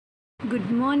Good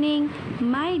morning,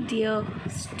 my dear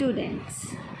students.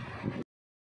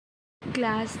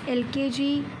 Class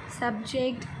LKG,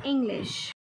 subject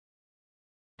English.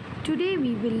 Today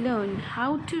we will learn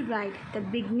how to write the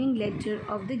beginning letter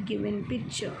of the given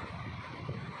picture.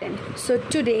 So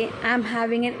today I am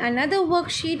having another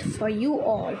worksheet for you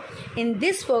all. In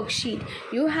this worksheet,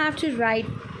 you have to write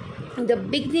the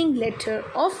beginning letter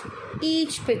of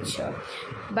each picture.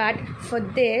 But for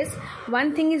this,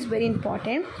 one thing is very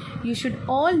important. You should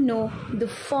all know the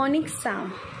phonic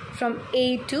sound from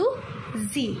A to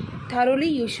Z. Thoroughly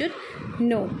you should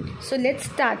know. So let's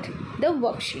start the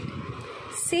worksheet.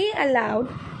 Say aloud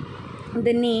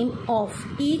the name of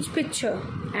each picture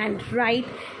and write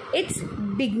its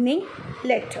beginning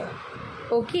letter.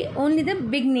 Okay, only the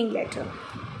beginning letter.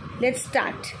 Let's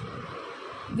start.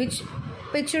 Which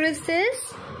picture is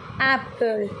this?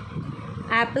 Apple.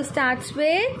 Apple starts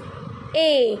with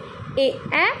A.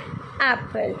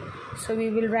 Apple. So we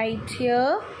will write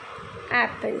here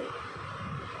apple.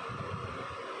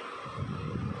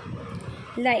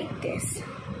 Like this.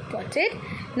 Got it?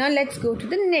 Now let's go to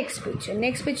the next picture.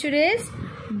 Next picture is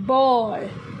ball.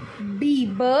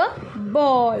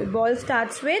 Ball. Ball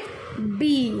starts with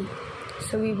B.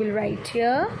 So we will write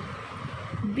here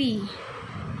B.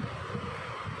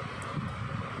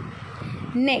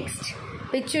 Next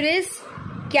picture is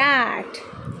cat.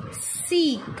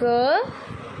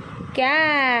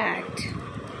 Cat.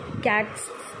 Cat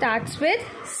starts with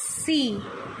C.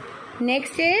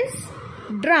 Next is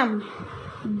drum.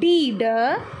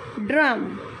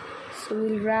 Drum. So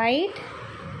we'll write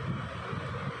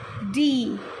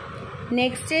D.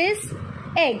 Next is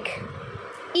egg.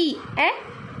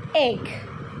 Egg.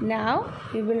 Now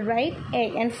we will write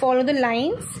egg and follow the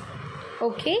lines.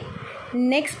 Okay.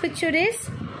 Next picture is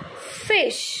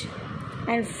fish.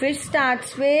 And fish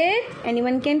starts with,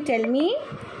 anyone can tell me?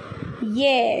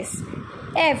 Yes.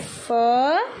 F.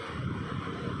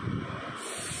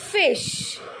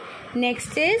 Fish.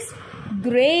 Next is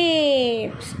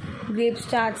grapes. Grape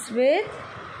starts with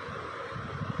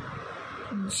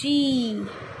G.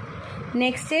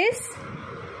 Next is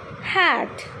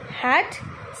hat. Hat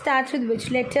starts with which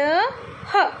letter?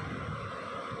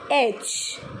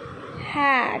 H.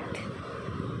 Hat.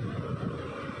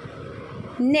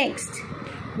 Next,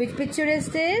 which picture is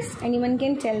this? Anyone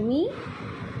can tell me?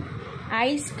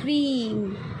 Ice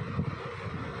cream.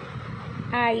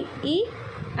 I-E,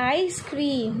 ice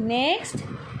cream. Next,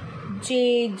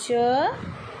 jug.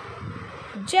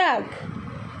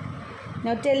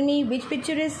 Now tell me, which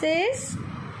picture is this?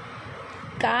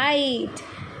 Kite.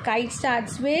 Kite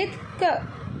starts with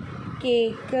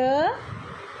K.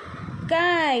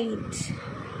 Kite.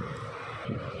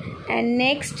 And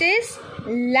next is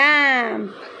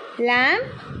lamp. Lamp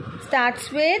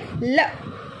starts with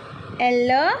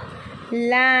L.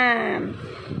 Lamp.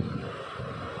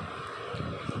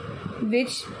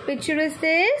 Which picture is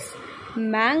this?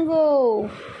 Mango.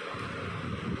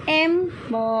 M.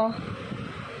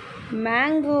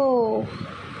 Mango.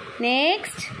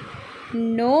 Next,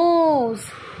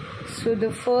 nose. So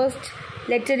the first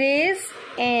letter is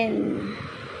N.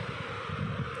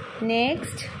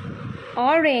 Next,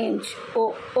 orange.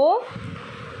 O.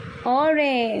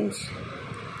 Orange.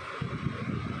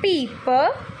 Paper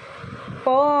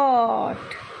pot.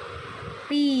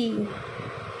 P.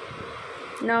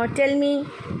 Now tell me,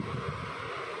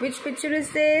 which picture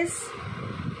is this?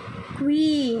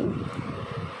 Queen.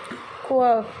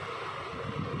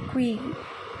 Queen.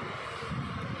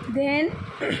 Then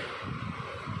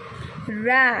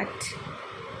rat.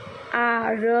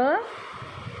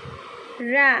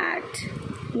 Rat.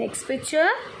 Next picture,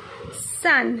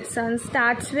 sun. Sun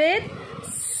starts with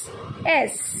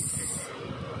S.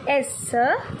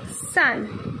 Sun.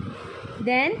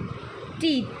 Then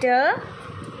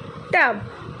tub.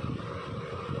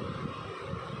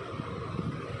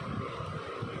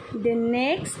 The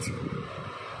next,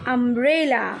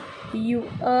 umbrella.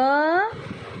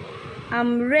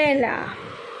 Umbrella.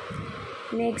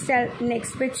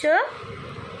 Next picture,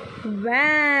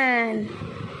 van.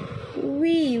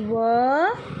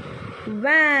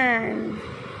 Van.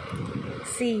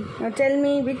 See, now tell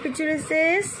me, which picture is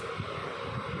this?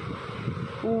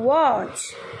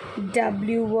 Watch.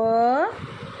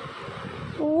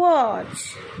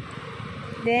 Watch.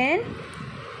 Then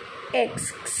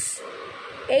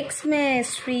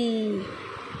Xmas tree.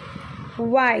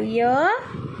 Wire.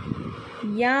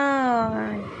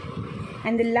 Yarn.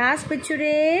 And the last picture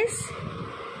is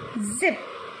zip.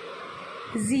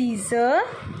 Zip.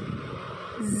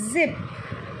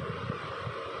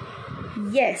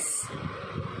 Yes.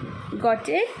 Got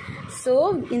it?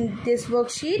 So in this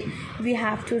worksheet we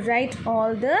have to write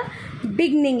all the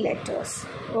beginning letters.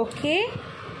 Okay.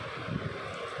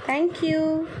 Thank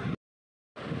you.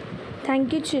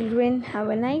 Thank you children. Have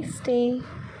a nice day.